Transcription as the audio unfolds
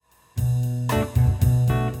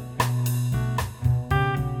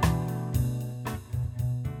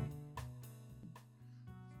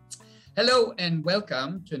Hello and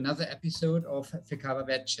welcome to another episode of Fikava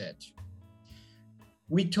Vet Chat.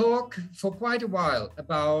 We talk for quite a while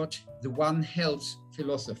about the One Health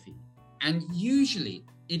philosophy, and usually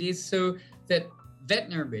it is so that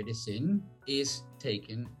veterinary medicine is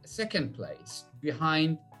taken second place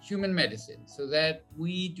behind human medicine, so that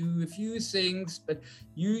we do a few things, but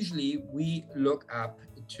usually we look up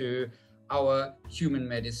to our human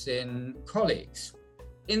medicine colleagues.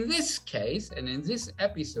 In this case, and in this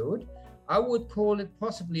episode, I would call it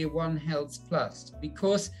possibly a One Health Plus,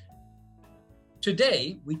 because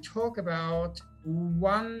today we talk about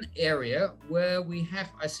one area where we have,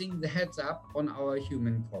 I think, the heads up on our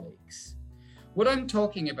human colleagues. What I'm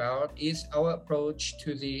talking about is our approach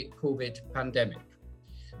to the COVID pandemic.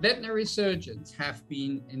 Veterinary surgeons have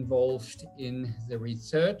been involved in the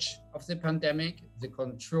research of the pandemic, the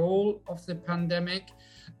control of the pandemic,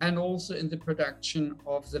 and also in the production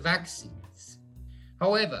of the vaccines.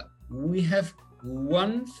 However, we have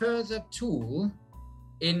one further tool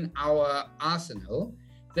in our arsenal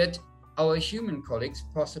that our human colleagues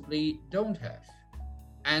possibly don't have.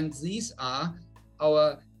 And these are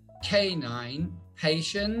our canine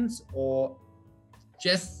patients, or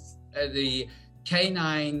just the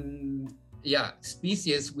canine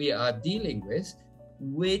species we are dealing with,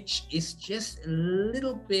 which is just a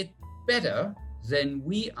little bit better than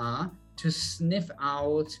we are to sniff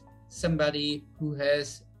out somebody who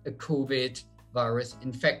has a COVID virus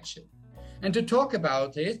infection. And to talk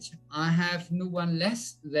about it, I have no one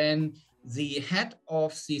less than the head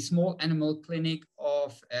of the small animal clinic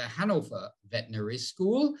of Hanover Veterinary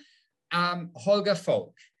School, Holger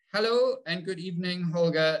Volk. Hello and good evening,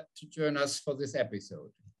 Holger, to join us for this episode.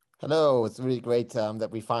 Hello, it's really great that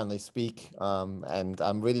we finally speak, and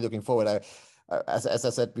I'm really looking forward. As I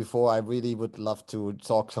said before, I really would love to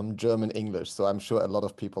talk some German English, so I'm sure a lot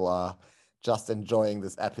of people are just enjoying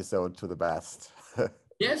this episode to the best.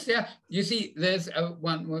 Yes, yeah. You see, there's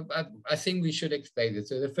one, I think we should explain it.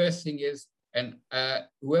 So the first thing is, and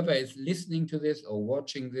whoever is listening to this or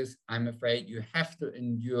watching this, I'm afraid you have to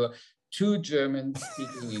endure two Germans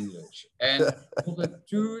speaking English. And for the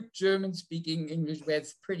two German speaking English, where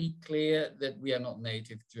it's pretty clear that we are not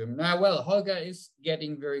native German. Now, well, Holger is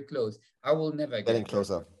getting very close. I will never getting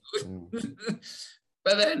closer.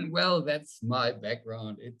 But then, well, that's my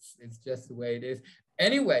background. It's just the way it is.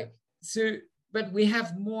 Anyway, so but we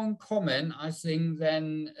have more in common, I think,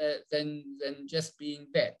 than just being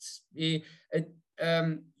vets. You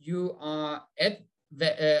are at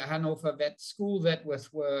Hanover Vet School. That was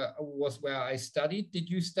where I studied. Did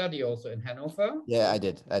you study also in Hanover? Yeah, I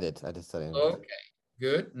did study. Okay,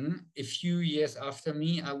 good. A few years after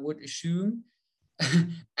me, I would assume.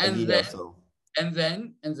 And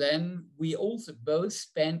then we also both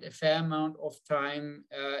spent a fair amount of time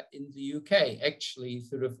in the UK, actually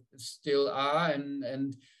sort of still are,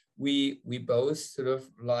 and we both sort of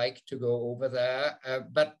like to go over there,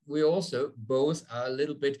 but we also both are a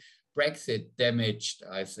little bit Brexit damaged,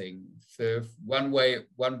 I think. So one way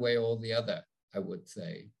or the other, I would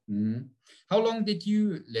say. How long did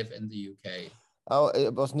you live in the UK? Oh,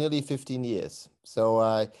 it was nearly 15 years.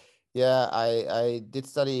 So yeah, I did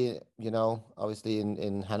study, obviously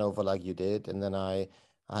in Hanover like you did. And then I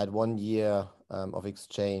had 1 year of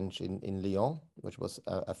exchange in Lyon, which was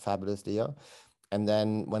a fabulous year. And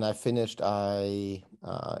then when I finished,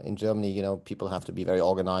 in Germany, people have to be very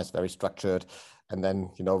organized, very structured. And then,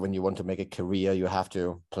 when you want to make a career, you have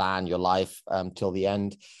to plan your life till the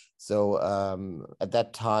end. So at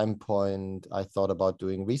that time point, I thought about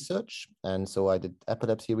doing research. And so I did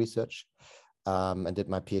epilepsy research. And did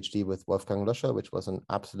my PhD with Wolfgang Löscher, which was an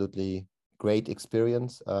absolutely great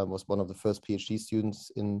experience. Was one of the first PhD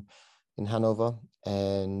students in Hanover.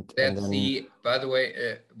 And then, by the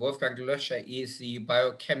way, Wolfgang Löscher is the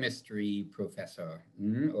biochemistry professor,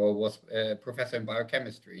 or was a professor in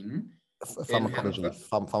biochemistry. Pharmacology.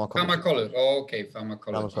 Pharmacology. Oh, okay,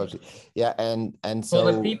 pharmacology. Yeah, and so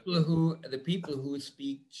for the people who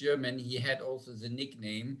speak German, he had also the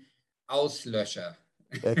nickname Auslöscher.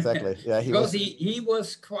 Exactly. Yeah, because he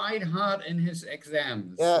was quite hard in his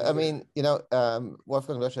exams. Yeah, I mean,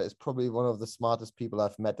 Wolfgang Löscher is probably one of the smartest people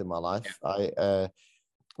I've met in my life. Yeah.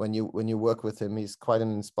 When you work with him, he's quite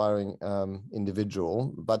an inspiring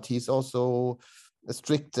individual, but he's also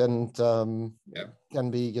strict and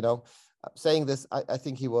can be, saying this, I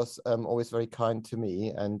think he was always very kind to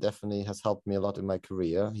me and definitely has helped me a lot in my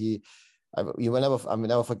career. I will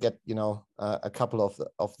never forget, a couple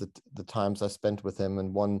of the times I spent with him,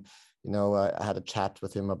 and one, I had a chat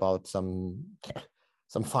with him about some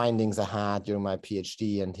findings I had during my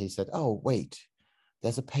PhD, and he said, "Oh, wait,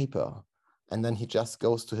 there's a paper And then he just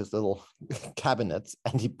goes to his little cabinet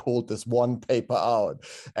and he pulled this one paper out.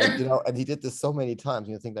 And, and he did this so many times.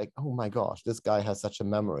 You think like, oh my gosh, this guy has such a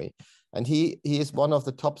memory. And he is one of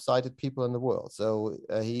the top cited people in the world. So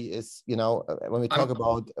he is, when we talk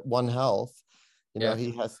about One Health,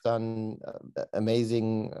 he has done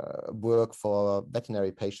amazing work for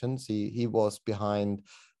veterinary patients. He was behind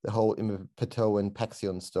the whole imipitoin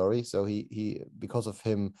Paxion story. So he because of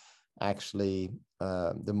him, actually,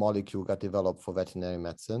 the molecule got developed for veterinary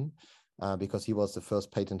medicine because he was the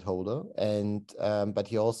first patent holder. And but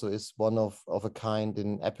he also is one of a kind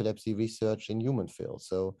in epilepsy research in human field.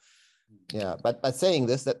 So yeah, but by saying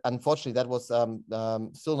this, that unfortunately that was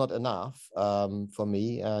still not enough for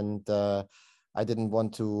me, and I didn't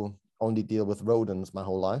want to only deal with rodents my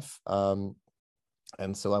whole life.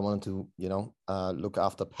 And so I wanted to, look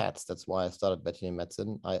after pets. That's why I started veterinary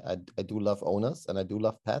medicine. I do love owners and I do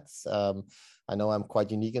love pets. I know I'm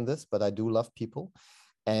quite unique in this, but I do love people.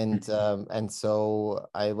 And so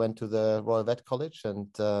I went to the Royal Vet College, and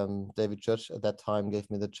David Church at that time gave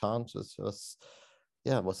me the chance. It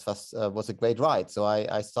was a great ride. So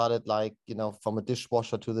I started from a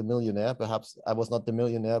dishwasher to the millionaire. Perhaps I was not the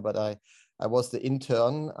millionaire, but I was the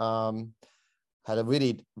intern. Had a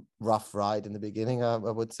really rough ride in the beginning, I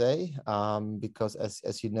would say, because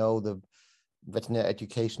as you know, the veterinary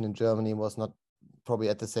education in Germany was not probably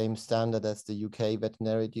at the same standard as the UK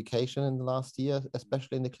veterinary education in the last year,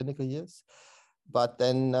 especially in the clinical years. But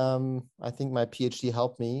then I think my PhD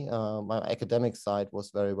helped me. My academic side was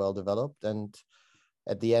very well developed, and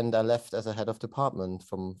at the end, I left as a head of department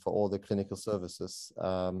for all the clinical services.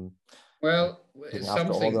 After all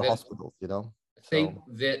the hospitals, I think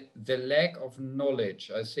that the lack of knowledge,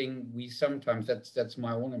 I think we sometimes, that's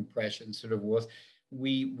my own impression, sort of was,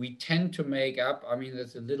 we tend to make up, I mean,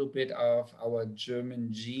 there's a little bit of our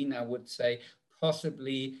German gene, I would say,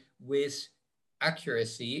 possibly with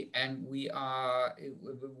accuracy, and we have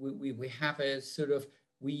a sort of,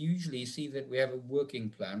 we usually see that we have a working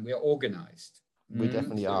plan, we are organized. We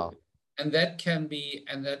definitely are. And that can be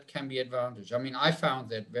advantage. I mean, I found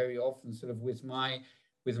that very often sort of with my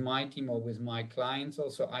team or with my clients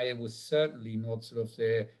also, I was certainly not sort of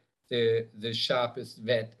the sharpest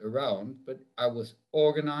vet around, but I was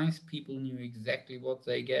organized. People knew exactly what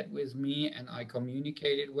they get with me, and I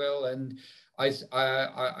communicated well. And I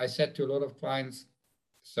said to a lot of clients,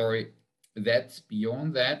 sorry, that's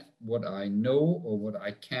beyond that, what I know or what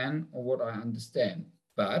I can or what I understand.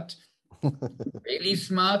 But really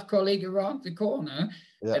smart colleague around the corner,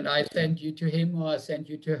 and I send you to him or I send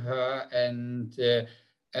you to her, and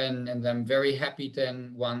I'm very happy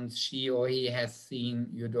then once she or he has seen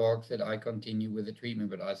your dog that I continue with the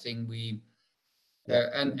treatment. But I think we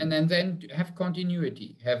and then have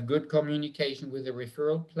continuity, have good communication with the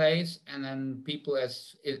referral place, and then people,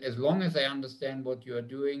 as long as they understand what you are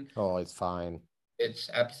doing, it's fine.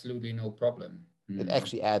 It's absolutely no problem. It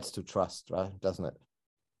actually adds to trust, right? Doesn't it?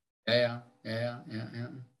 Yeah.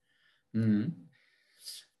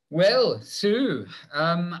 Well, Sue,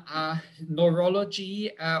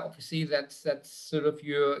 neurology, obviously that's sort of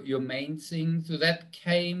your main thing. So that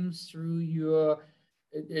came through your,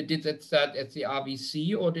 did that start at the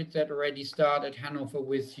RBC, or did that already start at Hanover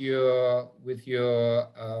with your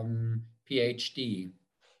PhD?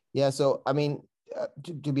 Yeah, so I mean,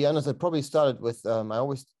 to be honest, it probably started with, I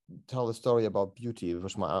always tell the story about Beauty, which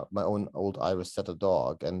was my own old Irish setter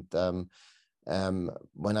dog. And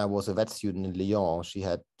when I was a vet student in Lyon, she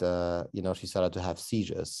had, she started to have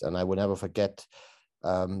seizures. And I will never forget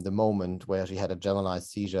the moment where she had a generalized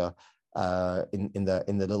seizure in the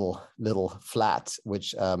little flat,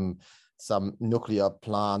 which some nuclear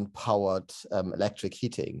plant powered electric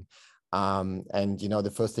heating. And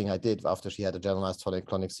the first thing I did after she had a generalized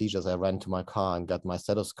tonic-clonic seizures, I ran to my car and got my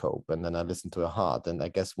stethoscope, and then I listened to her heart. And I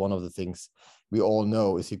guess one of the things we all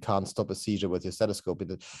know is you can't stop a seizure with your stethoscope.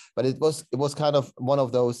 But it was kind of one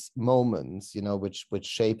of those moments, which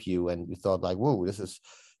shape you, and you thought like, whoa, this is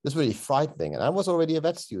really frightening. And I was already a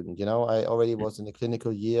vet student, I already was in the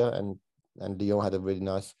clinical year, and Lyon had a really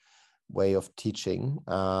nice way of teaching,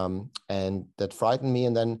 and that frightened me.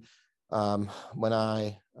 And then when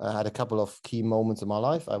I had a couple of key moments in my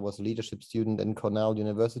life, I was a leadership student in Cornell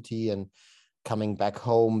University, and coming back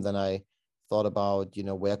home, then I thought about,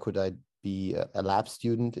 where could I be a lab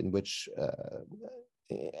student, in which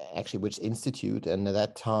institute. And at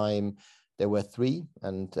that time there were three,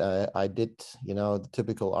 and I did, the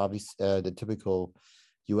typical the typical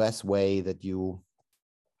US way that you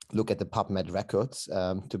look at the PubMed records.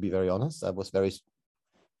 To be very honest, I was very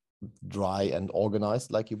dry and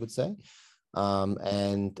organized, like you would say.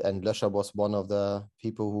 And Löscher was one of the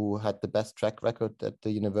people who had the best track record at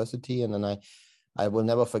the university. And then I will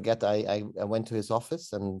never forget, I went to his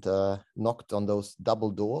office and knocked on those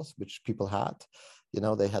double doors, which people had.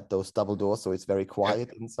 They had those double doors, so it's very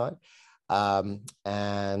quiet inside.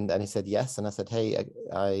 And he said yes, and I said, hey,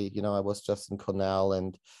 I was just in Cornell,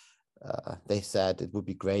 and they said it would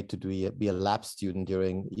be great to be a lab student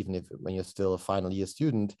even when you're still a final year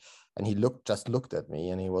student. And he just looked at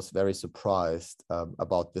me, and he was very surprised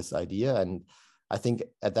about this idea. And I think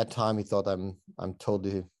at that time he thought I'm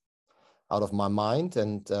totally out of my mind.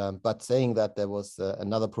 And but saying that, there was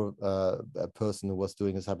another person who was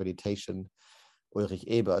doing his habilitation, Ulrich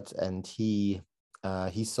Ebert, and he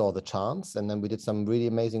saw the chance. And then we did some really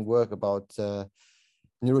amazing work about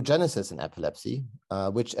neurogenesis in epilepsy,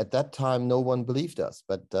 which at that time no one believed us.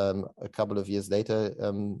 But a couple of years later,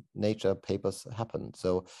 Nature papers happened.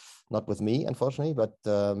 So not with me, unfortunately, but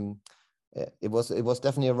it was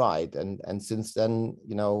definitely a ride. And since then,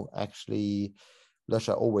 actually,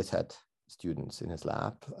 Löscher always had students in his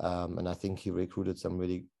lab, and I think he recruited some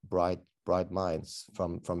really bright minds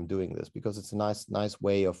from doing this, because it's a nice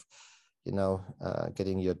way of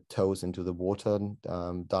getting your toes into the water,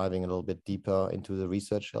 diving a little bit deeper into the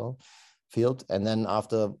research field. And then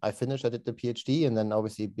after I finished, I did the PhD, and then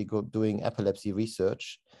obviously doing epilepsy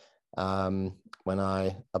research. When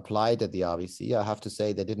I applied at the RVC, I have to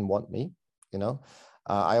say they didn't want me.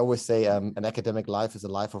 I always say an academic life is a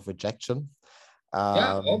life of rejection.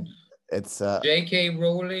 It's J.K.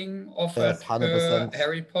 Rowling offered her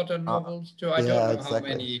Harry Potter novels to I don't know how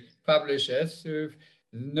many publishers. So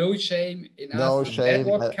no shame in asking. That's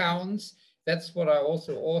what counts. That's what I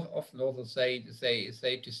also often say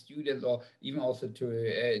to students, or even also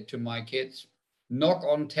to my kids. Knock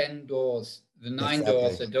on 10 doors. The 9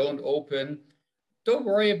 doors that don't open, don't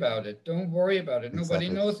worry about it. Don't worry about it. Nobody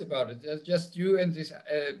knows about it. There's just you and this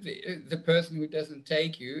the person who doesn't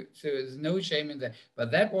take you. So there's no shame in that.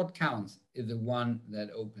 But that what counts is the one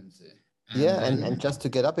that opens it. And just to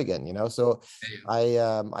get up again, So I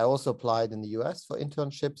also applied in the US for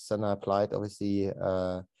internships, and I applied obviously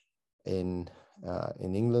in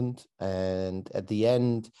England. And at the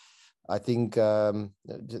end, I think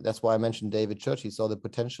that's why I mentioned David Church. He saw the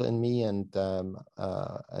potential in me and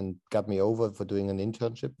got me over for doing an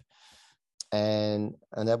internship, and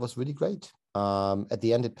that was really great. At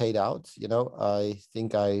the end, it paid out. I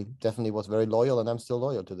think I definitely was very loyal, and I'm still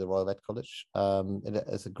loyal to the Royal Vet College.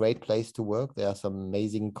 It's a great place to work. There are some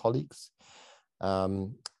amazing colleagues,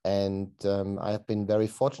 and I have been very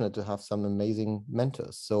fortunate to have some amazing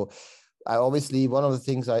mentors. So one of the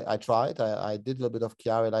things I tried, I did a little bit of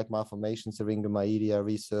Chiari-like malformation, syringomyelia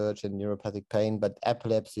research and neuropathic pain, but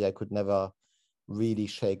epilepsy I could never really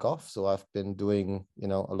shake off. So I've been doing, a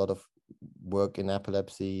lot of work in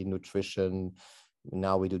epilepsy, nutrition.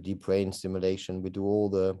 Now we do deep brain stimulation. We do all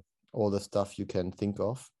the stuff you can think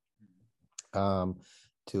of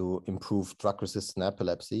to improve drug-resistant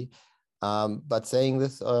epilepsy. But saying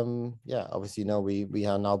this, obviously, we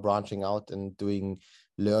are now branching out and doing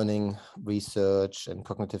learning research and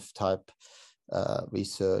cognitive type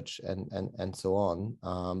research and so on.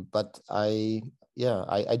 But I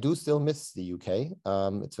do still miss the UK.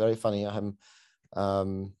 It's very funny. I'm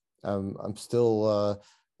still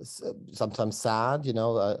sometimes sad.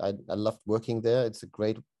 I loved working there. It's a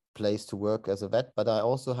great place to work as a vet. But I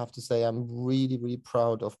also have to say I'm really, really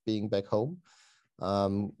proud of being back home.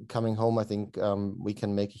 Coming home, I think we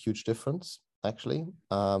can make a huge difference, actually.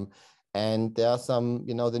 And there are some,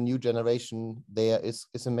 the new generation there is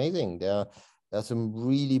amazing. There are some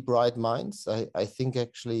really bright minds. I think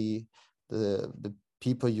actually the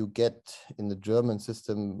people you get in the German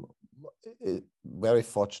system, very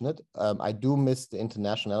fortunate. I do miss the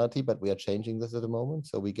internationality, but we are changing this at the moment.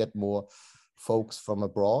 So we get more folks from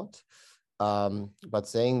abroad. But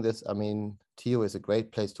saying this, I mean, TU is a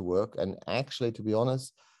great place to work. And actually, to be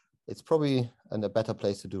honest, it's probably a better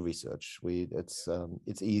place to do research.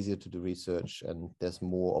 It's easier to do research, and there's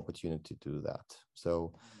more opportunity to do that.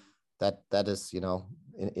 So that is,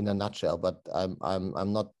 in a nutshell. But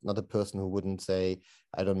I'm not a person who wouldn't say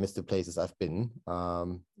I don't miss the places I've been.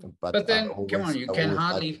 But then, come on, you can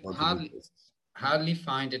hardly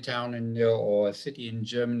find a town or a city in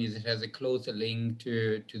Germany that has a closer link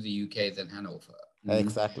to the UK than Hanover.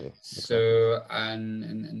 Exactly. So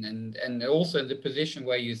and also in the position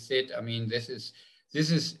where you sit, I mean, this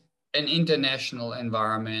is an international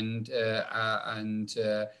environment, and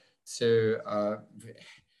so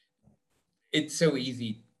it's so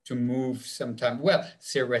easy to move sometime. Well,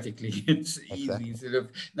 theoretically, it's Exactly. easy. Sort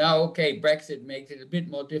of now, okay, Brexit makes it a bit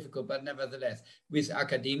more difficult, but nevertheless, with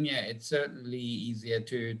academia, it's certainly easier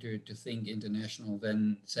to think international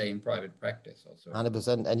than, say, in private practice also.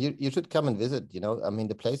 100%. And you should come and visit, you know, I mean,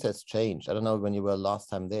 the place has changed. I don't know when you were last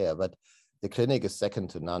time there, but the clinic is second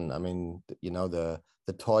to none. I mean, you know, the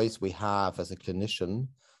toys we have as a clinician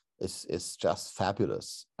is just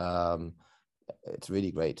fabulous. It's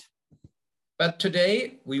really great. But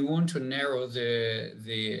today we want to narrow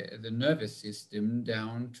the nervous system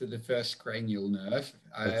down to the first cranial nerve,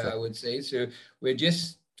 I would say. So we're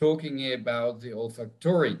just talking about the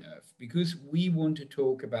olfactory nerve because we want to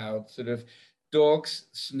talk about sort of dogs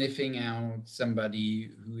sniffing out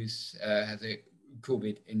somebody who is has a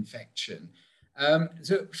COVID infection.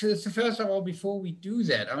 So first of all, before we do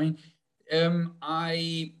that, I mean,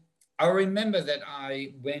 I remember that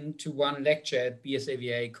I went to one lecture at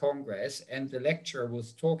BSAVA Congress, and the lecturer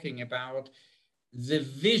was talking about the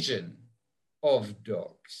vision of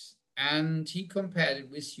dogs. And he compared it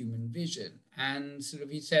with human vision. And sort of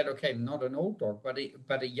he said, okay, not an old dog,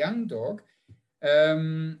 but a young dog,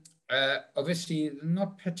 obviously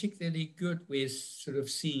not particularly good with sort of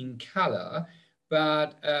seeing color,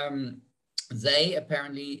 but they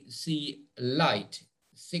apparently see light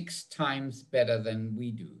 6 times better than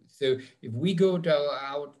we do. So if we go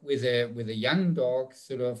out with a young dog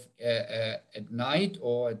sort of at night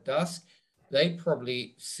or at dusk, they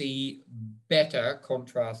probably see better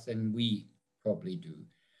contrast than we probably do.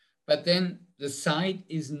 But then the sight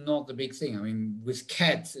is not the big thing. I mean, with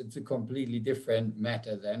cats, it's a completely different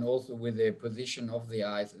matter then, also with the position of the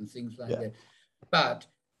eyes and things like that. But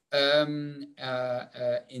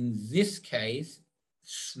in this case,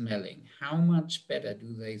 smelling, how much better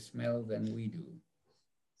do they smell than we do?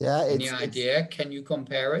 Yeah, any idea? Can you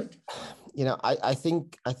compare it? You know, I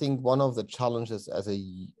think one of the challenges as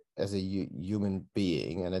a human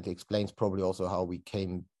being, and it explains probably also how we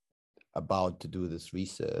came about to do this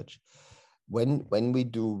research. When we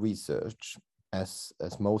do research, as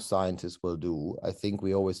most scientists will do, I think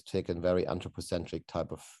we always take a very anthropocentric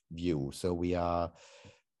type of view. So we are,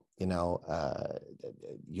 you know,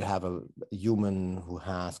 you have a human who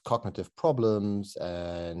has cognitive problems,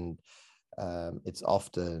 and it's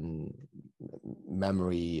often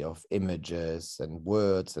memory of images and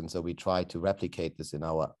words, and so we try to replicate this in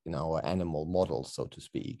our animal models, so to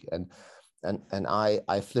speak. And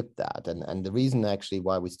I flipped that, and the reason actually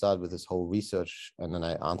why we started with this whole research, and then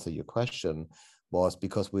I answer your question, was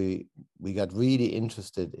because we got really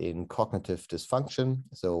interested in cognitive dysfunction.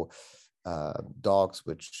 So dogs,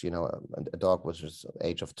 which, you know, a dog which is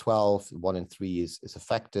age of 12, 1 in 3 is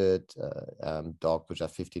affected. Dogs which are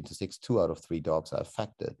 15 to 6, 2 out of 3 dogs are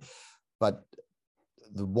affected. But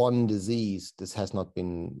the one disease this has not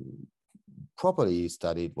been properly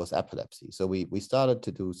studied was epilepsy. So we started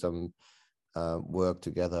to do some work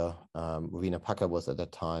together. Rowena Packer was at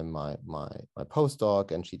that time my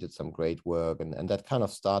postdoc, and she did some great work, and that kind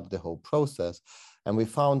of started the whole process. And we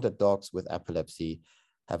found that dogs with epilepsy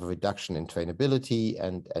have a reduction in trainability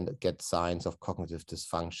and get signs of cognitive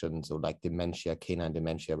dysfunction, so like dementia, canine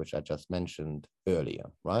dementia, which I just mentioned earlier,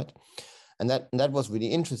 right? And that was really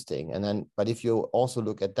interesting. And then, but if you also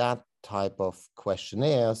look at that type of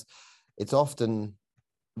questionnaires, it's often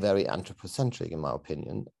very anthropocentric, in my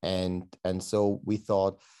opinion. And so we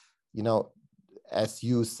thought, you know, as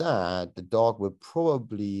you said, the dog will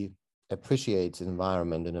probably appreciate the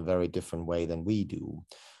environment in a very different way than we do.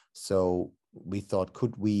 So we thought,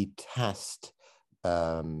 could we test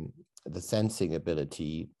the sensing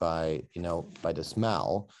ability by the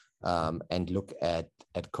smell, and look at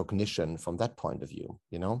cognition from that point of view,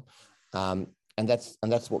 you know? And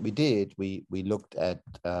that's what we did. We looked at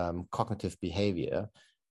cognitive behavior,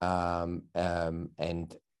 and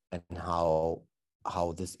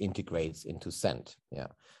how this integrates into scent. Yeah,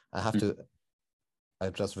 I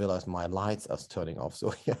just realized my lights are turning off,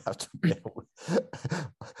 so you have to bear with.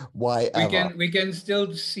 Why ever? We can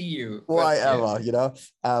still see you. Why ever? Yeah. You know,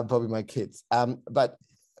 probably my kids. But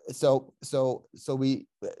so we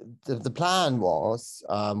the plan was,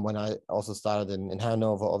 when I also started in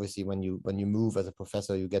Hanover. Obviously, when you move as a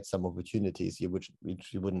professor, you get some opportunities which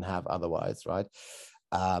you wouldn't have otherwise, right?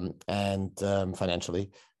 And financially,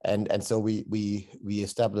 and so we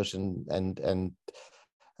established and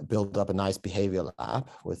built up a nice behavioral lab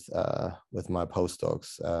with my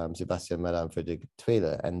postdocs, Sebastian Meller and Fredrik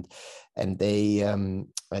Twele, and they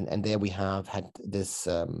and there we have had this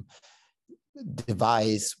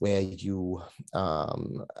device where you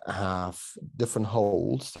have different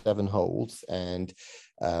holes, 7 holes, and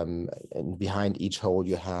behind each hole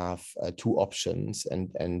you have 2 options,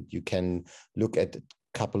 and you can look at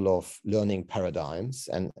couple of learning paradigms,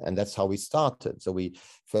 and that's how we started. So we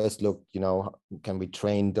first looked, can we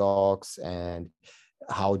train dogs, and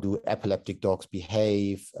how do epileptic dogs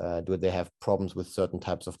behave? Do they have problems with certain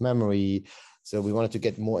types of memory? So we wanted to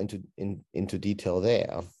get more into detail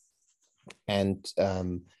there. And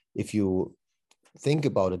if you think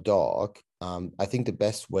about a dog, I think the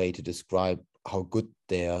best way to describe how good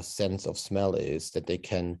their sense of smell is that they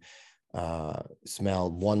can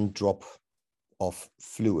smell one drop of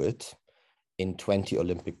fluid in 20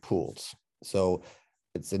 Olympic pools. So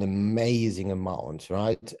it's an amazing amount,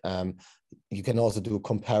 right? You can also do a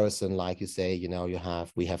comparison, like you say,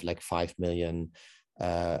 we have like 5 million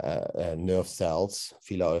nerve cells,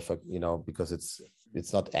 because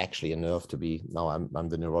it's not actually a nerve to be. Now I'm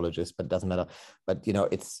the neurologist, but it doesn't matter. But there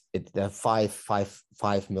are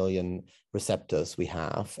 5 million receptors we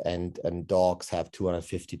have, and dogs have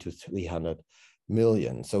 250 to 300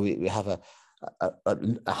 million. So we have a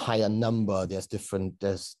higher number. They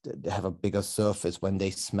have a bigger surface when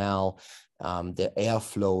they smell. Their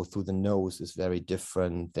airflow through the nose is very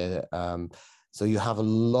different. So you have a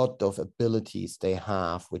lot of abilities they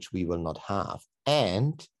have, which we will not have.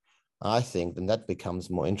 And I think then that becomes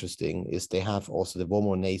more interesting is they have also the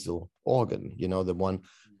vomonasal organ, the one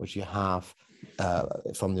which you have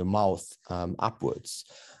from your mouth upwards.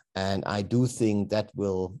 And I do think that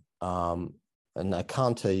will, and I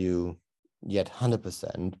can't tell you yet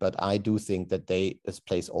 100%, but I do think that this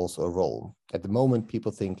plays also a role. At the moment,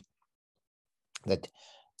 people think that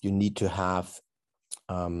you need to have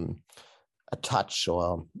a touch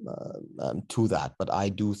or to that, but I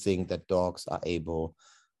do think that dogs are able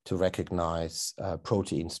to recognize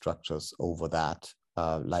protein structures over that,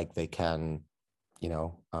 like they can,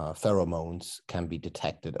 pheromones can be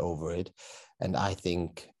detected over it. And I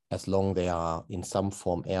think as long they are in some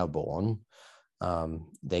form airborne,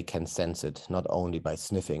 they can sense it not only by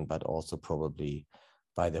sniffing, but also probably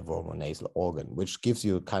by the vomonasal organ, which gives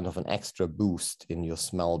you kind of an extra boost in your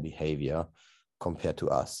smell behavior compared to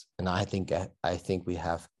us. And I think we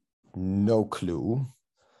have no clue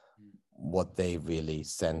what they really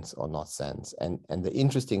sense or not sense. And the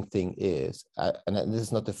interesting thing is, and this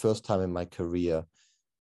is not the first time in my career,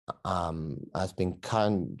 has been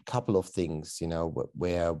couple of things,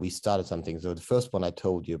 where we started something. So the first one I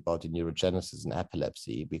told you about the neurogenesis in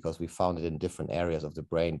epilepsy, because we found it in different areas of the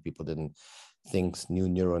brain people didn't think new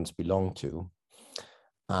neurons belong to.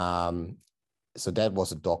 So that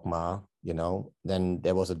was a dogma, Then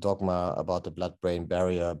there was a dogma about the blood-brain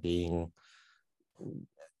barrier being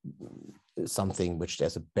something which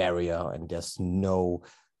there's a barrier and there's no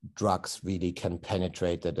drugs really can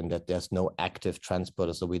penetrate it, and that there's no active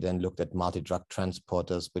transporter. So we then looked at multi-drug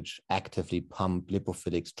transporters which actively pump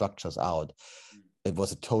lipophilic structures out. It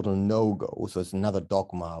was a total no-go. So it's another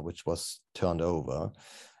dogma which was turned over.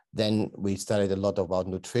 Then we studied a lot about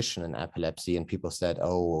nutrition in epilepsy, and people said,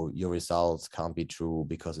 oh, your results can't be true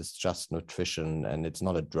because it's just nutrition and it's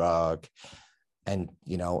not a drug. And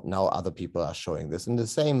now other people are showing this, and the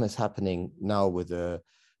same is happening now with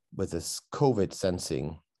this COVID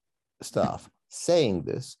sensing stuff. Saying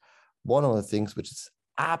this, one of the things which is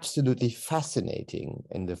absolutely fascinating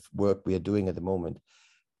in the work we are doing at the moment,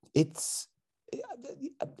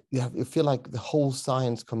 you feel like the whole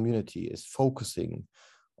science community is focusing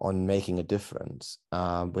on making a difference,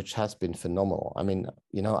 which has been phenomenal. I mean,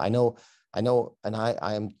 I know, and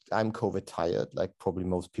I'm COVID tired, like probably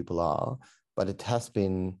most people are, but it has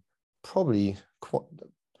been probably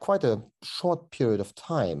quite a short period of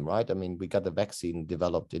time, right? I mean, we got the vaccine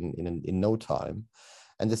developed in no time.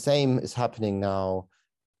 And the same is happening now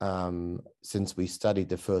since we studied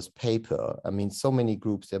the first paper. I mean, so many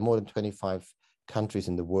groups, there are more than 25 countries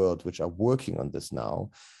in the world which are working on this now.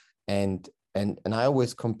 And I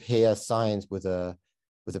always compare science with a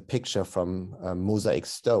picture from mosaic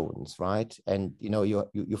stones, right? And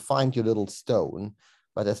you find your little stone,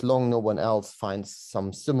 but as long no one else finds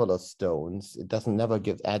some similar stones, it never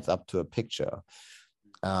adds up to a picture.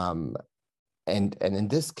 And in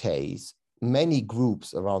this case, many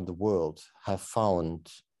groups around the world have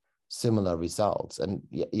found similar results. And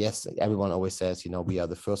yes, everyone always says, we are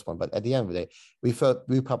the first one, but at the end of the day,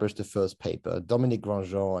 we published the first paper. Dominique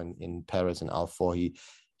Grandjean in Paris in Alfort,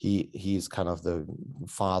 he's kind of the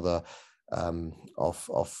father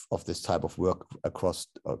of this type of work across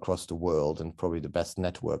the world, and probably the best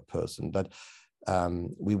network person. But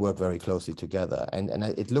we work very closely together, and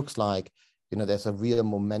it looks like there's a real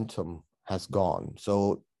momentum has gone.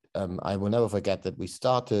 So I will never forget that we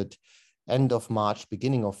started end of March,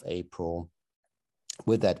 beginning of April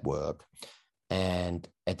with that work, and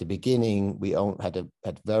at the beginning we had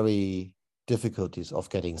very difficulties of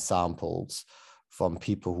getting samples from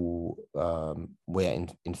people who were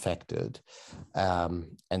infected. And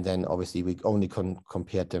then obviously we only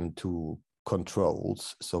compared them to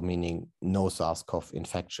controls, so meaning no SARS-CoV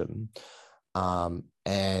infection.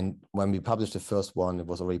 And when we published the first one, it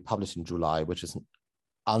was already published in July, which is an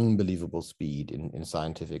unbelievable speed in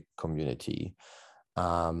scientific community.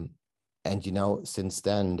 And, you know, since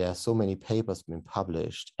then, there are so many papers been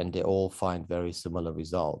published and they all find very similar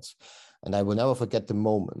results. And I will never forget the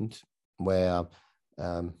moment where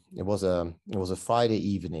it was a Friday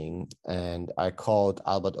evening, and I called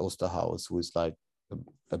Albert Osterhaus, who is like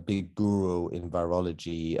a big guru in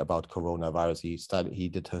virology about coronavirus. He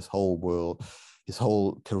did his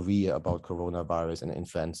whole career about coronavirus and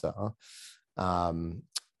influenza.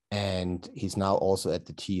 And he's now also at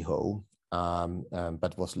the TIHO.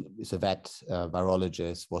 But is a vet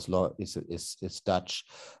virologist, is Dutch,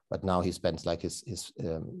 but now he spends like his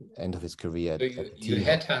end of his career. So you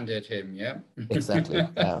headhunted him, yeah? Exactly,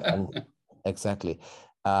 yeah, exactly.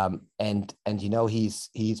 And you know, he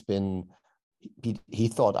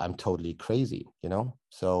thought I'm totally crazy, you know.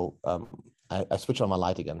 So I switch on my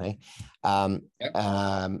light again, hey.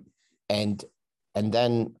 And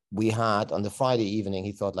then we had on the Friday evening,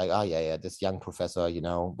 he thought like, oh yeah, this young professor, you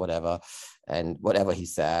know, whatever. And whatever he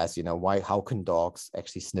says, you know, how can dogs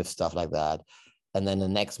actually sniff stuff like that? And then the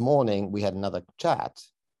next morning we had another chat,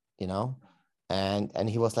 you know, and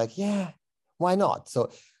he was like, yeah, why not?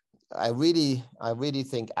 So I really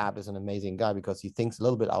think Ab is an amazing guy because he thinks a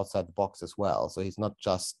little bit outside the box as well. So he's not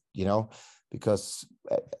just, you know, because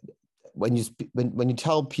when you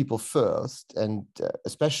tell people first, and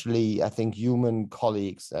especially I think human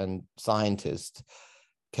colleagues and scientists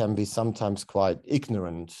can be sometimes quite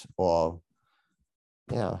ignorant or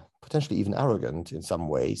potentially even arrogant in some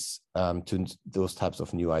ways to those types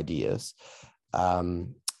of new ideas.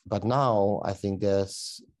 But now I think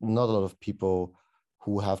there's not a lot of people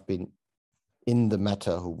who have been in the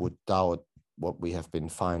matter who would doubt what we have been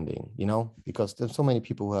finding, you know, because there's so many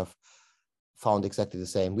people who have found exactly the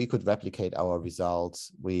same. We could replicate our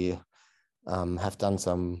results. We have done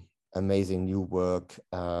some amazing new work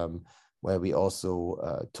where we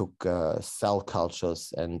also took cell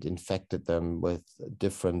cultures and infected them with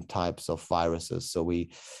different types of viruses. So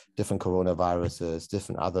different coronaviruses,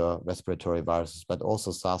 different other respiratory viruses, but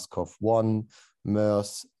also SARS-CoV-1,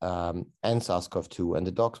 MERS, and SARS-CoV-2, and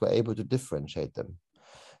the dogs were able to differentiate them.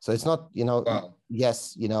 So it's not, you know, wow.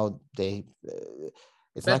 Yes, you know,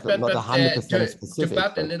 it's not 100% specific.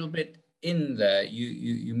 But a little bit in there,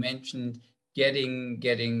 you mentioned getting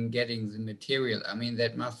the material. I mean,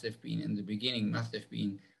 that must have been in the beginning, must have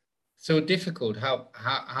been so difficult.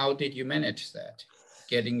 How did you manage that?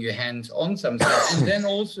 Getting your hands on something. And then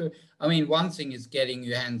also, I mean, one thing is getting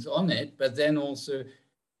your hands on it, but then also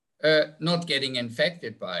not getting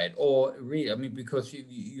infected by it, or really, I mean, because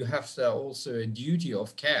you have also a duty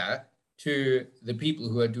of care to the people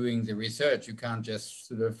who are doing the research. You can't just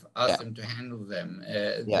sort of ask them to handle them,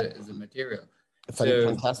 the material.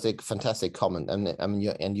 Fantastic comment, and I mean,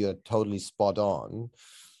 you're totally spot on.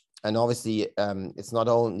 And obviously, it's not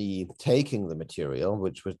only taking the material,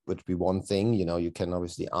 which would be one thing. You know, you can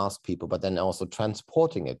obviously ask people, but then also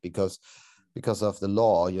transporting it, because of the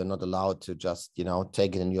law, you're not allowed to just, you know,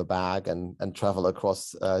 take it in your bag and travel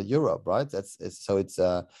across Europe, right?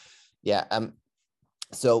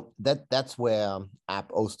 So that's where Ab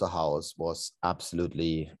Osterhaus was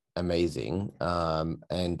absolutely amazing.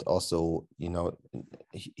 And also, you know,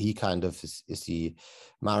 he kind of is the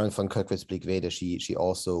Maren von Koekwitz-Blichwede. She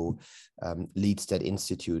also leads that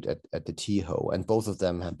institute at the TIHO, and both of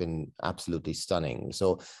them have been absolutely stunning.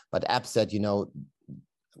 So, but Ab said, you know,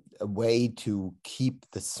 a way to keep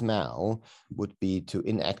the smell would be to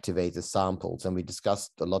inactivate the samples. And we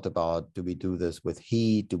discussed a lot about, do we do this with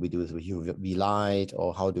heat? Do we do this with UV light?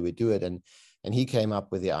 Or how do we do it? And he came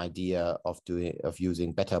up with the idea of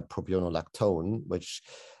using beta-propionolactone, which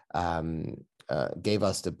gave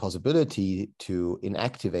us the possibility to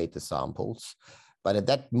inactivate the samples. But at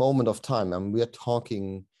that moment of time, and we are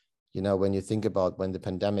talking, you know, when you think about when the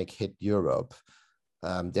pandemic hit Europe,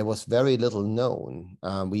 there was very little known.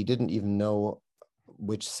 We didn't even know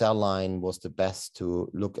which cell line was the best to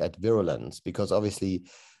look at virulence, because obviously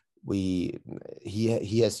he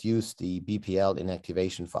has used the BPL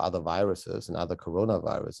inactivation for other viruses and other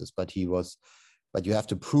coronaviruses, but you have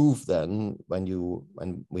to prove then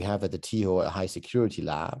when we have at the TIHO a high security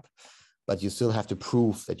lab, but you still have to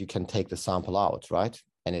prove that you can take the sample out, right?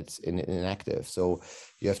 And it's inactive. So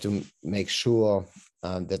you have to make sure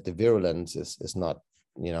that the virulence is not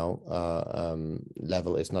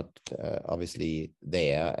level is not obviously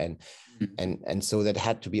there, and so that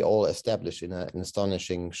had to be all established in an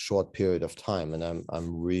astonishing short period of time, and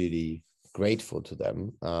I'm really grateful to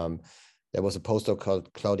them. There was a postdoc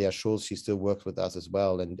called Claudia Schulz. She still works with us as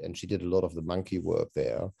well, and she did a lot of the monkey work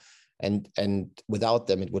there. And without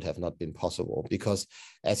them, it would have not been possible, because,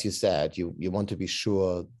 as you said, you want to be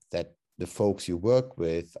sure that the folks you work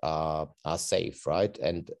with are safe, right?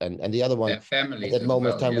 And the other one, families at that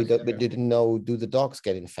moment of time, yes, we didn't know, do the dogs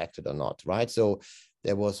get infected or not, right? So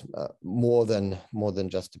there was more than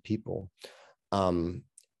just the people, and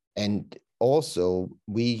also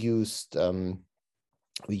we used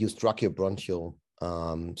tracheobronchial,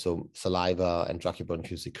 so saliva and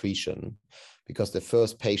tracheobronchial secretion, because the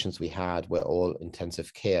first patients we had were all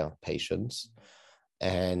intensive care patients.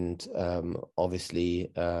 And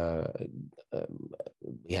obviously,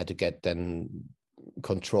 we had to get then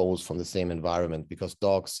controls from the same environment, because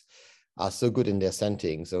dogs are so good in their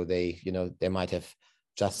scenting. So they might have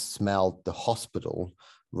just smelled the hospital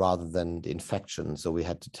rather than the infection. So we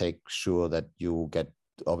had to take sure that you get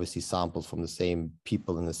obviously samples from the same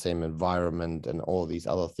people in the same environment, and all these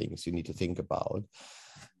other things you need to think about.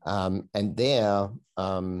 And there,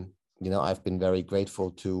 I've been very grateful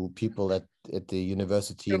to people at the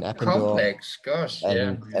university in Eppendorf, complex, gosh,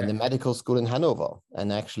 and the medical school in Hanover.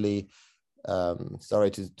 And actually, sorry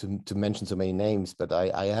to mention so many names, but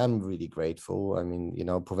I am really grateful. I mean,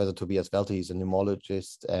 Professor Tobias Welte, he's a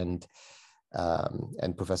pneumologist, and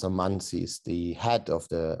Professor Manz is the head of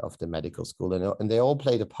the medical school, and they all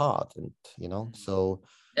played a part, and so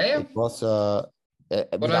it was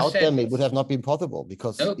without them it would have not been possible,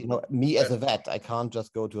 because me as a vet, I can't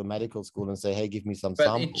just go to a medical school and say, hey, give me some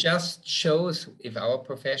samples. It just shows, if our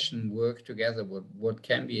profession work together, what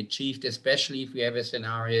can be achieved, especially if we have a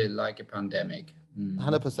scenario like a pandemic.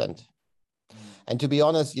 100%. And to be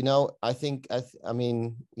honest, I think,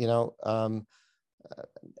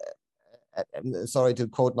 sorry to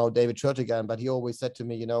quote now David Church again, but he always said to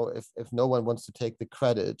me, if no one wants to take the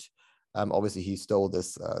credit, obviously he stole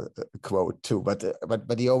this quote too,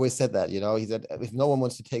 but he always said that, he said, if no one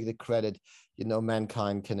wants to take the credit,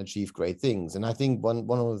 mankind can achieve great things. And I think one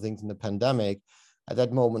of the things in the pandemic at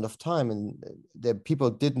that moment of time, and the people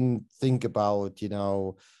didn't think about,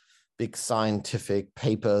 big scientific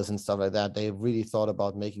papers and stuff like that. They really thought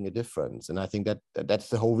about making a difference. And I think that's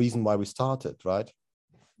the whole reason why we started, right?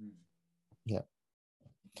 Yeah.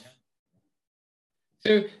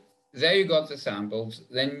 So there you got the samples,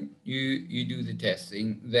 then you do the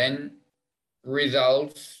testing, then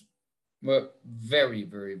results were very,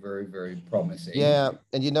 very, very, very promising. Yeah,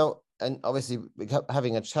 and obviously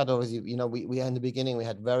having a chat, obviously, we in the beginning, we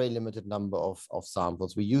had very limited number of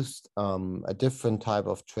samples. We used a different type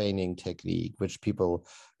of training technique,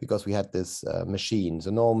 because we had this machine. So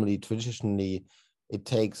normally, traditionally, it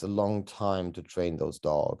takes a long time to train those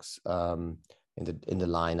dogs in the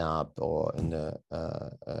lineup or in the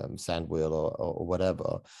sand wheel or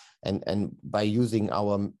whatever. And by using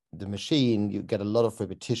the machine, you get a lot of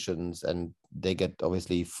repetitions, and they get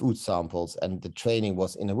obviously food samples, and the training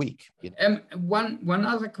was in a week. One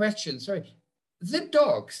other question, sorry. The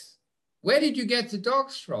dogs, where did you get the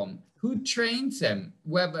dogs from? Who trains them?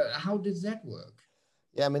 How does that work?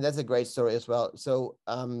 Yeah, I mean, that's a great story as well. So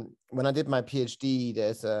when I did my PhD,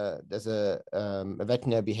 there's a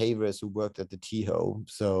veterinary behaviorist who worked at the TIHO,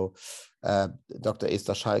 so Dr.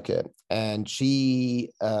 Esther Schalke, and she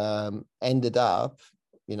ended up,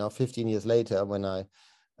 15 years later, when I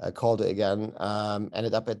called her again,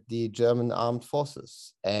 ended up at the German Armed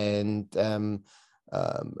Forces, and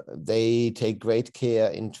they take great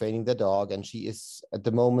care in training their dog, and she is at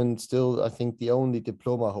the moment still, I think, the only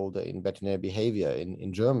diploma holder in veterinary behavior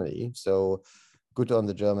in Germany. So good on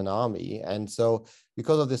the German army. And so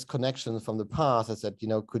because of this connection from the past, I said,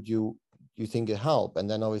 could you think it help? And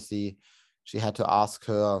then obviously she had to ask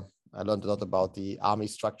her. I learned a lot about the army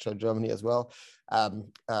structure in Germany as well. And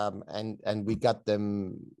we got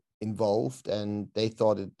them involved, and they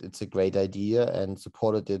thought it's a great idea, and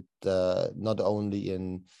supported it not only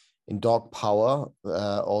in dog power,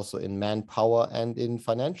 also in manpower and in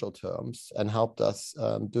financial terms, and helped us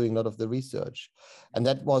doing a lot of the research. And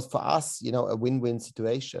that was for us, a win-win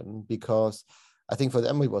situation, because I think for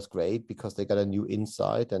them it was great, because they got a new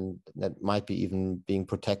insight, and that might be even being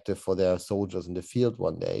protective for their soldiers in the field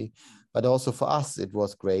one day. But also for us, it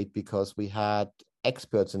was great because we had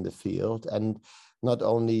experts in the field, and not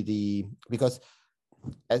only because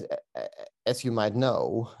as you might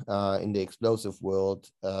know, in the explosive world,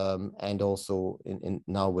 and also in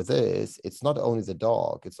now with this, it's not only the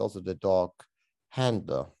dog, it's also the dog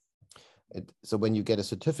handler. So when you get a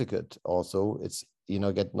certificate, also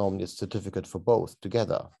get normally a certificate for both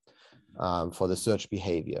together, for the search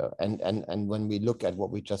behavior. And when we look at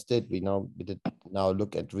what we just did, we did now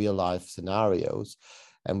look at real life scenarios,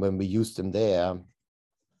 and when we used them there,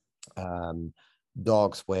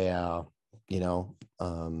 dogs were,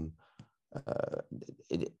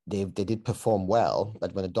 they did perform well,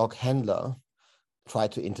 but when a dog handler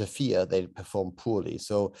tried to interfere, they perform poorly.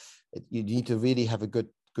 So you need to really have a good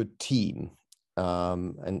team,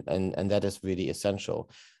 and that is really essential.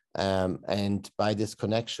 And by this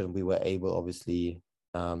connection, we were able, obviously,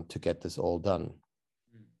 to get this all done.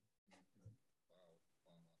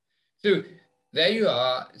 So there you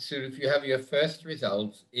are. So if you have your first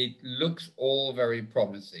results, it looks all very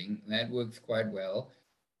promising. That works quite well.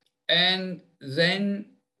 And then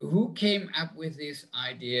who came up with this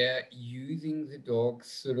idea using the dogs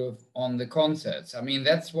sort of on the concerts? I mean,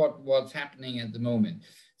 that's what's happening at the moment.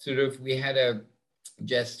 Sort of, we had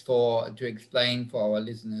just to explain for our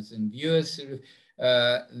listeners and viewers, sort of,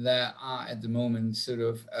 there are at the moment sort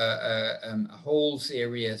of a whole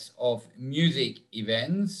series of music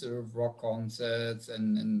events, sort of rock concerts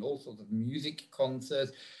and all sorts of music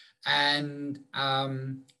concerts. And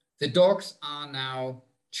the dogs are now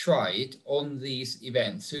tried on these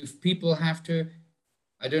events. So if people have to,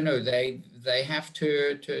 I don't know, they have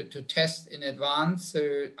to test in advance,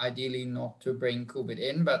 so ideally not to bring COVID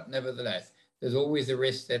in, but nevertheless, there's always a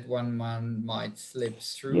risk that one might slip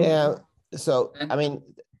through. Yeah. So, and I mean,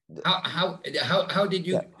 how did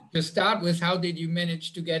you, to start with, how did you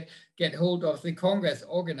manage to get hold of the Congress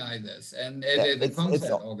organizers and the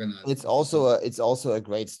concert organizers? It's also a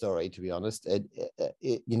great story, to be honest.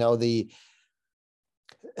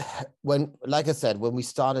 When, like I said, when we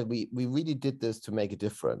started, we really did this to make a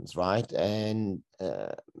difference, right? And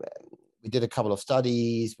we did a couple of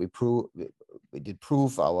studies. We did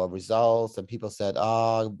prove our results, and people said,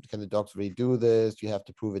 can the dogs really do this? You have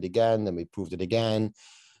to prove it again. And we proved it again.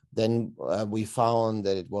 Then we found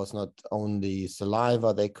that it was not only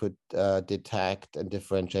saliva they could detect and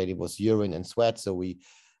differentiate, it was urine and sweat. So we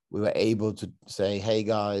were able to say, hey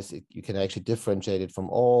guys, you can actually differentiate it from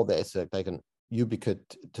all. There is like an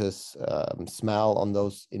ubiquitous smell on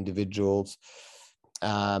those individuals.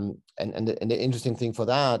 And the interesting thing for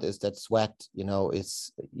that is that sweat,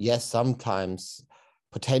 is, yes, sometimes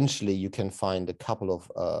potentially you can find a couple of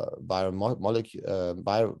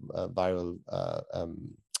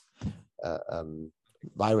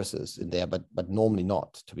viruses in there, but normally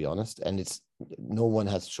not, to be honest. And no one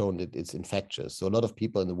has shown that it's infectious. So a lot of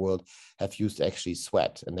people in the world have used actually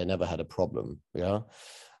sweat, and they never had a problem.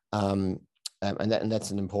 And that's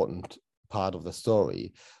an important part of the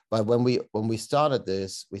story. But when we started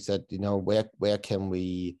this, we said, where can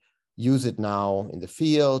we use it now in the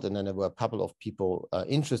field? And then there were a couple of people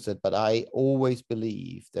interested. But I always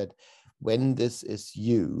believe that when this is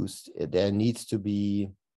used, it needs to be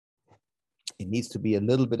a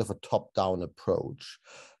little bit of a top-down approach,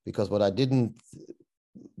 because what I didn't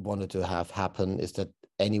want to have happen is that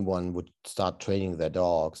anyone would start training their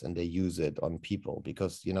dogs and they use it on people,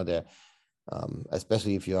 because they're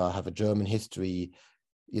especially if you have a German history,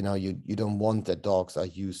 you don't want that dogs are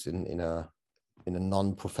used in a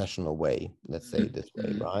non-professional way, let's say it this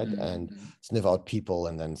way, right? And sniff out people,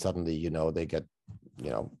 and then suddenly they get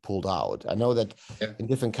pulled out. I know that in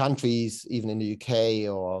different countries, even in the UK,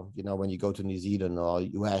 or when you go to New Zealand or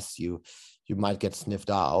US, you might get sniffed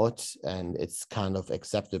out and it's kind of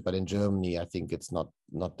accepted, but in Germany I think it's not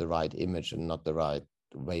the right image and not the right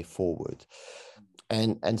way forward.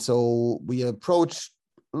 And so we approached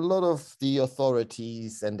a lot of the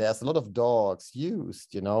authorities, and there's a lot of dogs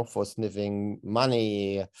used, for sniffing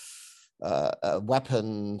money,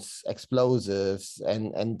 weapons, explosives,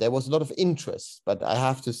 and there was a lot of interest. But I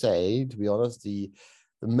have to say, to be honest, the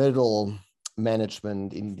middle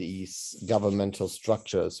management in these governmental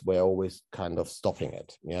structures were always kind of stopping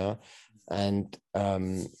it.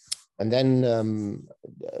 And then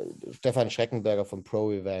Stefan Schreckenberger from Pro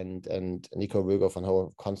Event and Nico Röger from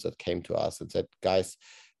Whole Concert came to us and said, guys,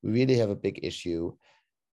 we really have a big issue.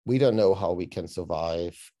 We don't know how we can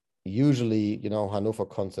survive. Usually, Hannover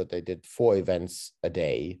Concert, they did 4 events a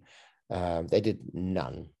day. They did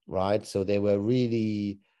none, right? So they were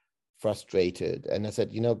really frustrated. And I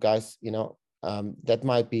said, guys, that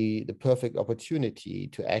might be the perfect opportunity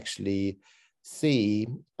to actually see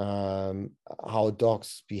how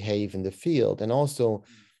dogs behave in the field. And also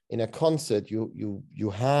in a concert,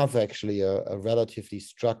 you have actually a relatively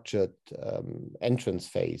structured entrance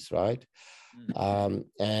phase, right?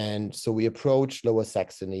 And so we approached Lower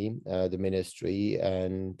Saxony, the ministry,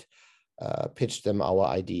 and pitched them our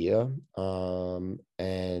idea.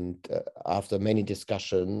 And after many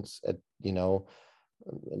discussions,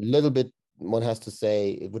 a little bit, one has to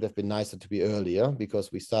say it would have been nicer to be earlier,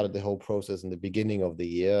 because we started the whole process in the beginning of the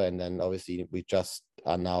year, and then obviously we just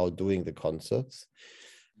are now doing the concerts.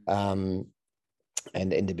 And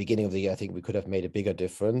in the beginning of the year, I think we could have made a bigger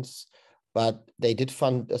difference. But they did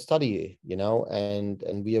fund a study, you know, and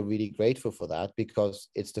we are really grateful for that, because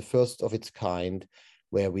it's the first of its kind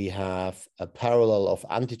where we have a parallel of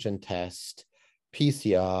antigen test,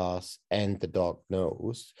 PCRs, and the dog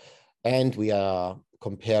knows. And we are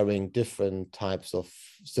comparing different types of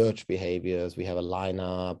search behaviors. We have a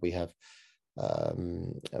lineup, we have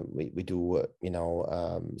we do, you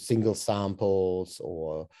know, single samples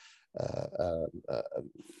or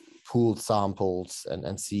pooled samples,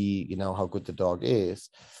 and see, you know, how good the dog is.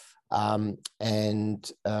 And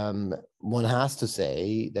one has to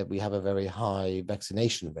say that we have a very high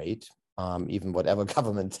vaccination rate, even whatever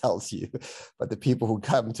government tells you, but the people who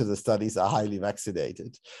come to the studies are highly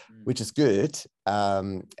vaccinated, which is good.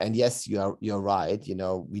 And yes, you're right. You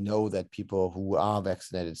know, we know that people who are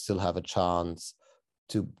vaccinated still have a chance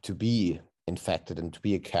to be infected and to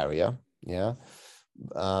be a carrier. Yeah.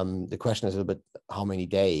 The question is a little bit how many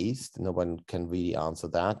days. No one can really answer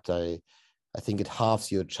that. I think it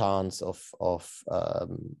halves your chance of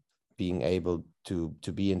being able to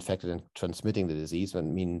be infected and transmitting the disease. It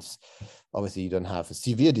means obviously you don't have a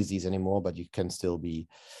severe disease anymore, but you can still be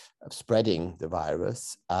spreading the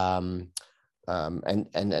virus. And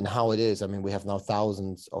how it is, I mean, we have now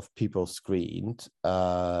thousands of people screened.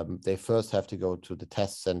 They first have to go to the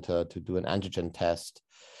test center to do an antigen test.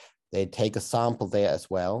 They take a sample there as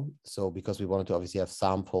well. So because we wanted to obviously have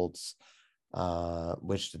samples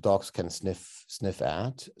which the dogs can sniff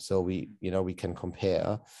at, so we can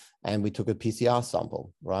compare. And we took a PCR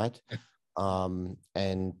sample, right? Quite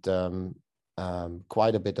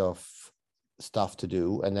a bit of stuff to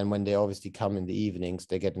do. And then when they obviously come in the evenings,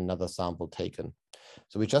 they get another sample taken.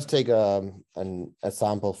 So we just take a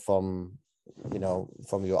sample from your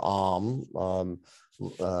arm, from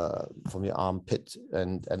your armpit,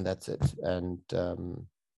 and that's it. And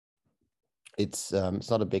it's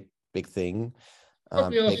not a big thing.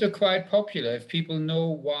 Probably also quite popular if people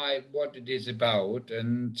know what it is about,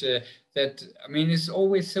 and that, I mean, it's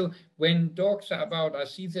always so when dogs are about. I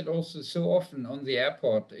see that also so often on the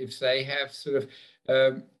airport, if they have sort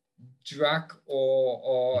of drug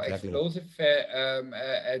or Exactly. explosive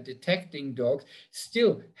detecting dogs,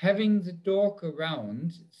 still having the dog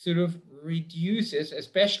around sort of reduces,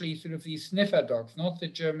 especially sort of these sniffer dogs, not the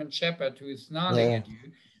German Shepherd who is snarling at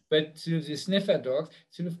you, but sort of the sniffer dogs,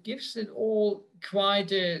 sort of gives it all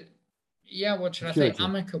quite a, what should I say,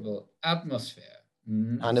 amicable atmosphere.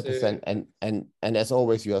 100%. And as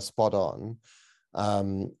always, you are spot on.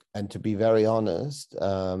 And to be very honest,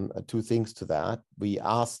 two things to that. We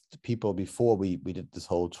asked people before we did this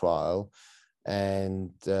whole trial,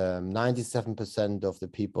 and 97% of the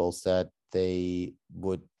people said they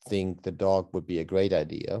would think the dog would be a great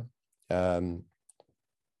idea. And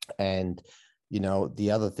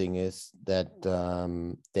the other thing is that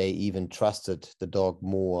they even trusted the dog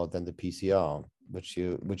more than the PCR, which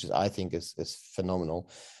is, I think, is phenomenal.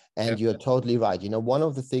 And you're totally right. One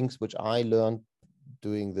of the things which I learned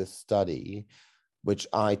doing this study, which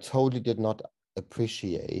I totally did not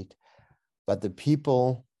appreciate, but the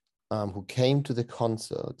people who came to the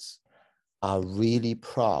concerts are really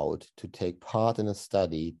proud to take part in a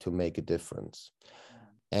study to make a difference.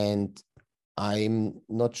 And I'm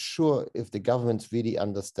not sure if the governments really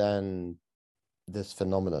understand this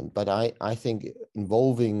phenomenon, but I think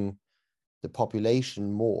involving the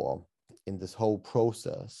population more in this whole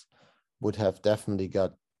process would have definitely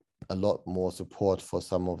got a lot more support for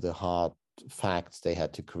some of the hard facts they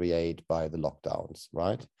had to create by the lockdowns,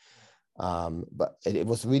 right? But it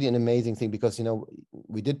was really an amazing thing because,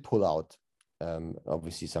 we did pull out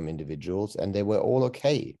obviously some individuals, and they were all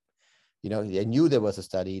okay. They knew there was a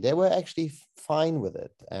study. They were actually fine with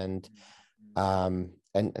it. And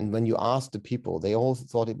when you asked the people, they all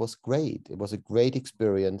thought it was great. It was a great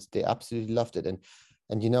experience. They absolutely loved it. And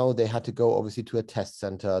they had to go obviously to a test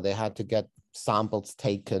center. They had to get samples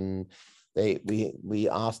taken. We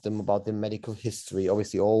asked them about their medical history.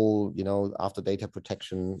 Obviously, all after data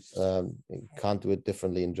protection, can't do it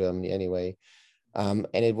differently in Germany anyway. And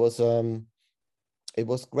it was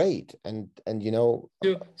great. And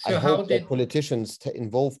I hope that politicians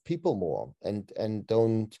involve people more and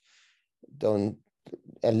don't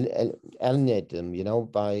alienate them,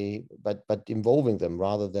 but involving them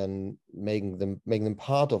rather than making them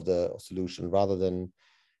part of the solution rather than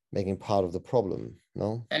making part of the problem.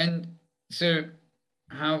 No. And so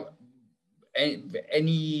how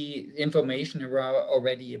any information around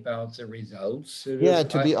already about the results? Yeah,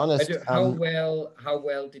 to be honest, How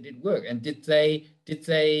well did it work? And did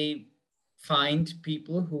they find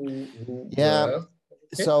people who yeah. were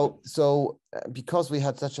positive? So because we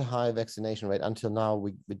had such a high vaccination rate until now,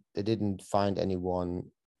 they didn't find anyone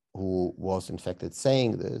who was infected.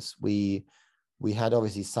 Saying this, we had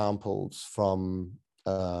obviously samples from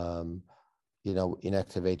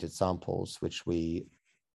inactivated samples, which we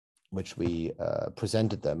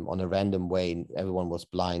presented them on a random way. Everyone was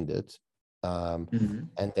blinded,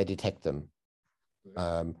 and they detect them.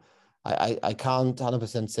 I can't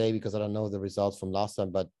 100% say because I don't know the results from last time,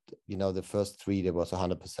 but the first 3 there was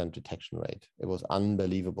 100% detection rate. It was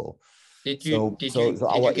unbelievable. So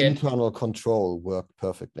our internal control worked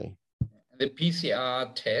perfectly. The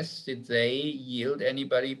PCR tests, did they yield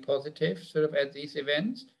anybody positive sort of at these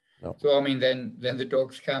events? No. So I mean, then the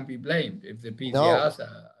dogs can't be blamed if the PCRs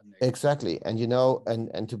are negative. Exactly. And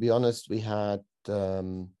and to be honest, we had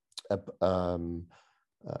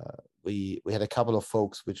we had a couple of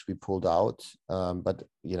folks which we pulled out, but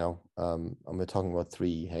we're talking about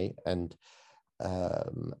 3, hey, and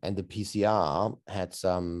the PCR had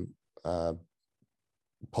some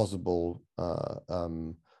possible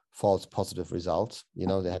false positive results.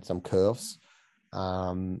 They had some curves,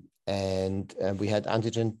 and we had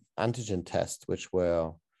antigen tests which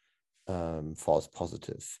were false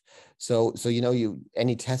positive. So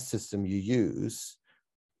any test system you use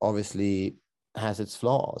obviously has its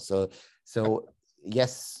flaws. So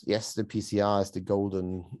yes, the PCR is the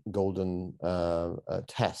golden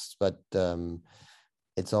test, but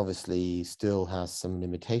it's obviously still has some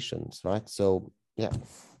limitations, right? So yeah.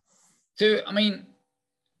 So I mean,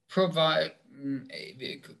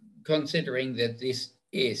 considering that this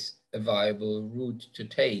is a viable route to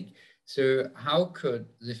take, so how could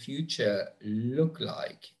the future look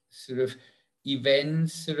like? Sort of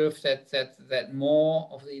events, sort of that more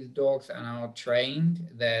of these dogs are now trained,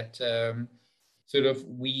 that sort of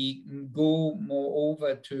we go more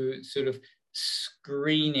over to sort of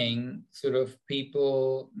screening sort of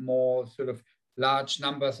people, more sort of large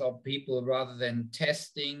numbers of people rather than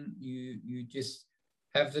testing. You just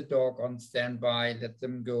have the dog on standby, let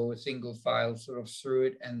them go single file sort of through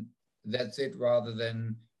it, and that's it, rather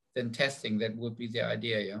than testing. That would be the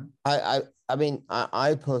idea, yeah. I mean,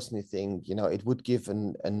 I personally think it would give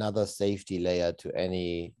another safety layer to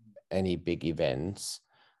any big events.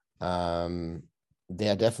 They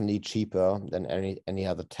are definitely cheaper than any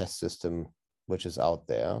other test system which is out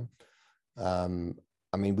there.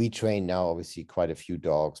 I mean, we train now obviously quite a few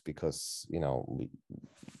dogs because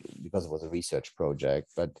because it was a research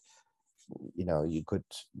project, but you could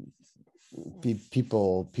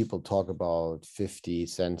people talk about 50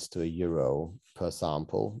 cents to €1 per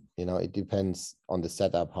sample. It depends on the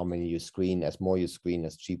setup, how many you screen. As more you screen,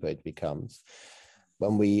 as cheaper it becomes.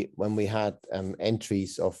 When we had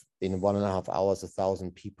entries of in 1.5 hours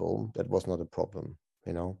 1,000 people, that was not a problem.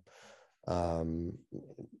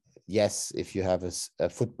 Yes, if you have a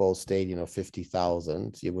football stadium of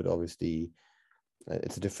 50,000, you would obviously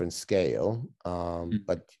it's a different scale,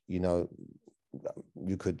 but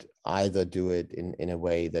you could either do it in a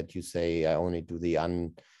way that you say, I only do the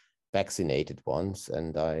unvaccinated ones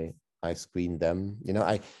and I screen them.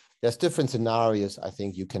 There's different scenarios. I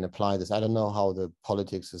think you can apply this. I don't know how the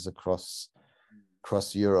politics is across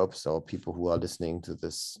Europe, so people who are listening to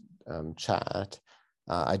this chat,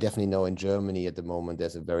 I definitely know in Germany at the moment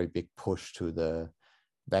there's a very big push to the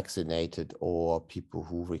vaccinated or people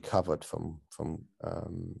who recovered from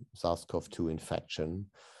SARS-CoV-2 infection.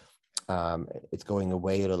 It's going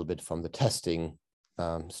away a little bit from the testing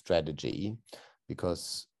strategy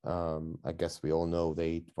because I guess we all know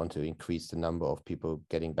they want to increase the number of people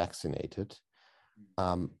getting vaccinated.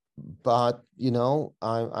 But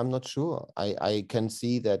I'm not sure. I can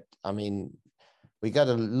see that. I mean, we got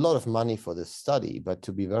a lot of money for this study, but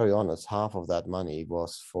to be very honest, half of that money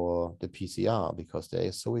was for the PCR because they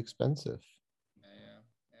are so expensive.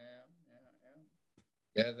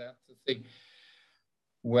 Yeah, that's the thing.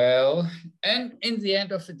 Well, and in the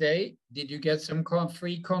end of the day, did you get some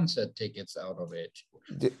free concert tickets out of it?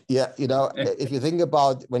 Yeah, if you think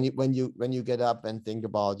about when you get up and think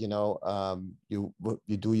about you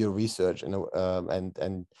do your research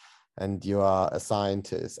and you are a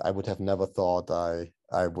scientist, I would have never thought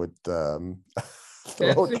I would throw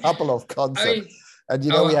a couple of concerts. And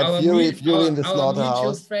we had Fury in the slaughterhouse. Our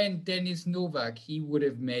mutual friend Dennis Novak, he would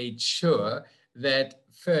have made sure that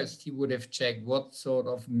first he would have checked what sort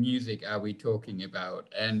of music are we talking about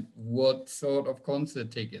and what sort of concert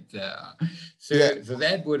tickets there are. So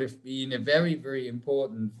that would have been a very, very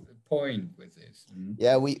important point with this.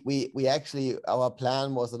 Yeah, we actually, our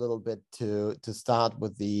plan was a little bit to start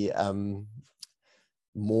with the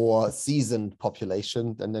more seasoned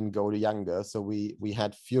population and then go to younger. So we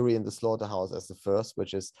had Fury in the Slaughterhouse as the first,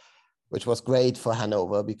 which was great for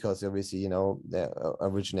Hanover because obviously, you know, they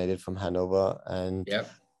originated from Hanover, and Yep.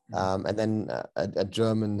 and then a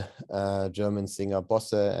German singer,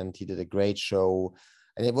 Bosse, and he did a great show.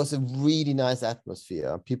 And it was a really nice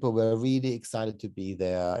atmosphere. People were really excited to be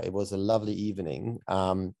there. It was a lovely evening.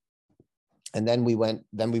 And then we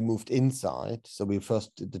moved inside. So we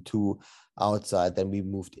first did the two outside, then we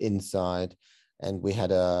moved inside, and we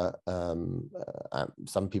had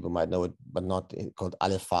some people might know it, but not, called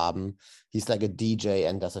Alle Farben. He's like a DJ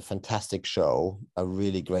and does a fantastic show, a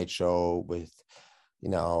really great show with, you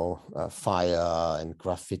know, fire and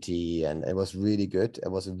graffiti, and it was really good. It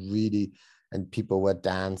was really, and people were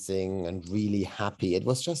dancing and really happy. It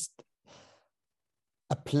was just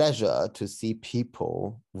a pleasure to see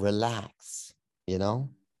people relax, you know.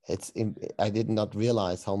 I did not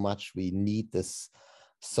realize how much we need this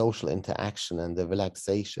social interaction and the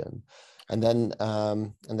relaxation. And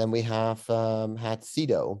then we have had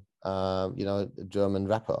Sido, you know, a German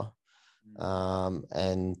rapper.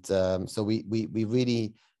 So we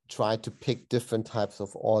really tried to pick different types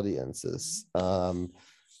of audiences.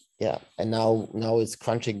 Yeah, and now it's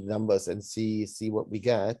crunching numbers and see what we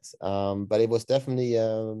get. But it was definitely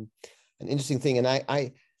an interesting thing, and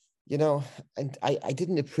I you know, and I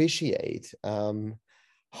didn't appreciate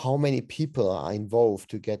how many people are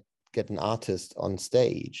involved to get an artist on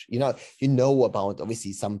stage. You know about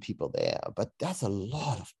obviously some people there, but there's a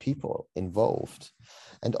lot of people involved,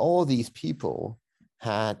 and all these people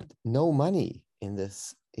had no money in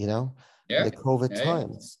this, you know, in the COVID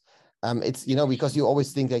times. It's, you know, because you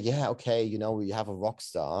always think that, yeah, okay, you know, we have a rock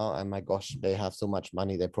star and my gosh, they have so much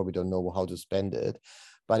money, they probably don't know how to spend it.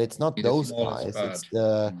 But it's not those guys.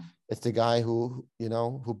 It's the guy who, you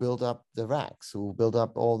know, who built up the racks, who built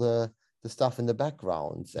up all the stuff in the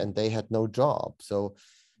backgrounds, and they had no job. So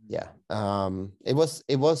yeah, it was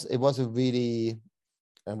a really,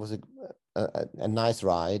 it was a nice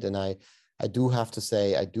ride, and I do have to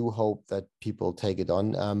say, I do hope that people take it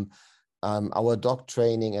on. Our dog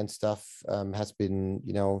training and stuff has been,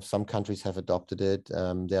 you know, some countries have adopted it.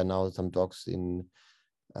 There are now some dogs in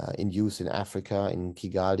use in Africa, in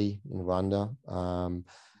Kigali, in Rwanda.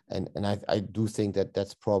 And I do think that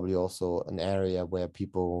that's probably also an area where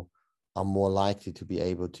people are more likely to be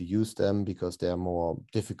able to use them, because they're more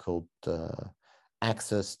difficult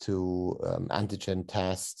access to antigen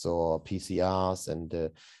tests or PCRs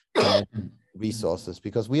and resources,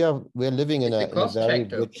 because we're living in a very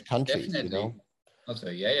rich country, you know. Also,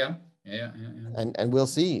 yeah. And we'll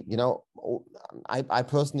see, you know. I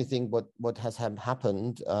personally think what has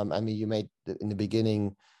happened, I mean, you made in the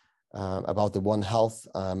beginning about the One Health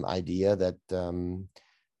idea that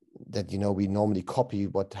you know, we normally copy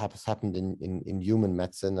what has happened in human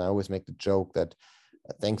medicine. I always make the joke that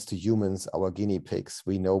thanks to humans, our guinea pigs,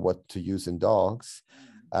 we know what to use in dogs.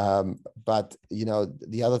 But you know,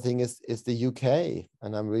 the other thing is the UK,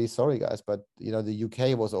 and I'm really sorry, guys, but you know, the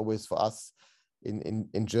UK was always for us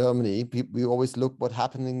in Germany. We always look what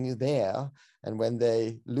happening there, and when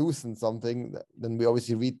they loosen something, then we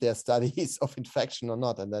obviously read their studies of infection or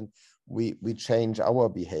not, and then we change our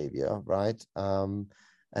behavior, right?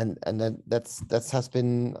 And then that has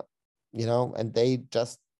been, you know, and they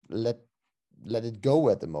just let it go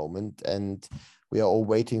at the moment, and we are all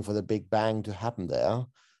waiting for the big bang to happen there.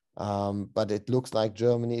 But it looks like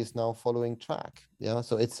Germany is now following track. Yeah,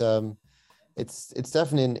 so it's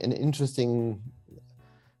definitely an interesting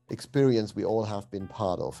experience we all have been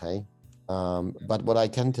part of, hey. But what I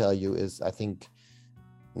can tell you is, I think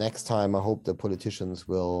next time, I hope the politicians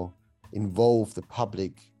will involve the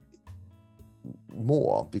public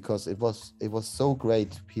more, because it was so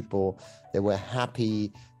great. People, they were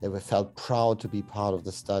happy, they felt proud to be part of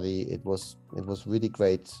the study. It was really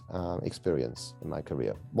great experience in my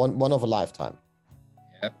career, one of a lifetime.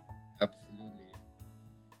 Yep, absolutely.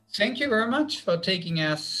 Thank you very much for taking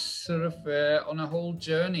us sort of on a whole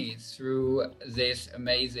journey through this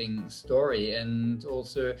amazing story, and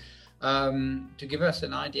also to give us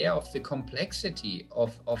an idea of the complexity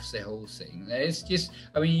of the whole thing. It's just,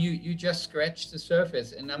 I mean, you just scratched the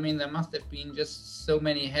surface, and I mean, there must have been just so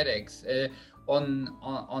many headaches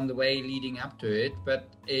on the way leading up to it, but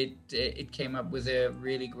it came up with a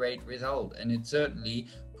really great result, and it certainly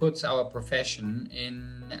puts our profession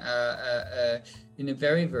in a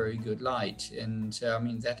very, very good light. And I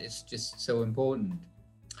mean, that is just so important.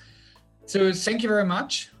 So thank you very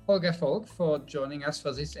much, Holger Volk, for joining us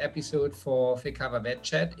for this episode for Fikava Vet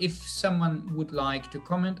Chat. If someone would like to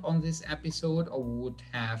comment on this episode or would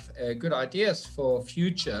have good ideas for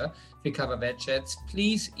future Fikava Vet Chats,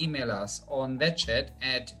 please email us on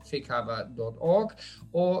vetchat@fikava.org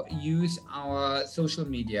or use our social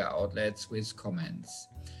media outlets with comments.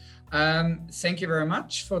 Thank you very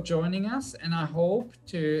much for joining us, and I hope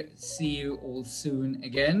to see you all soon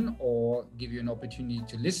again, or give you an opportunity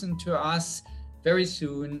to listen to us very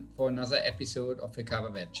soon for another episode of Fikava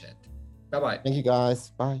Vet Chat. Bye-bye. Thank you,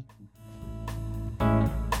 guys. Bye.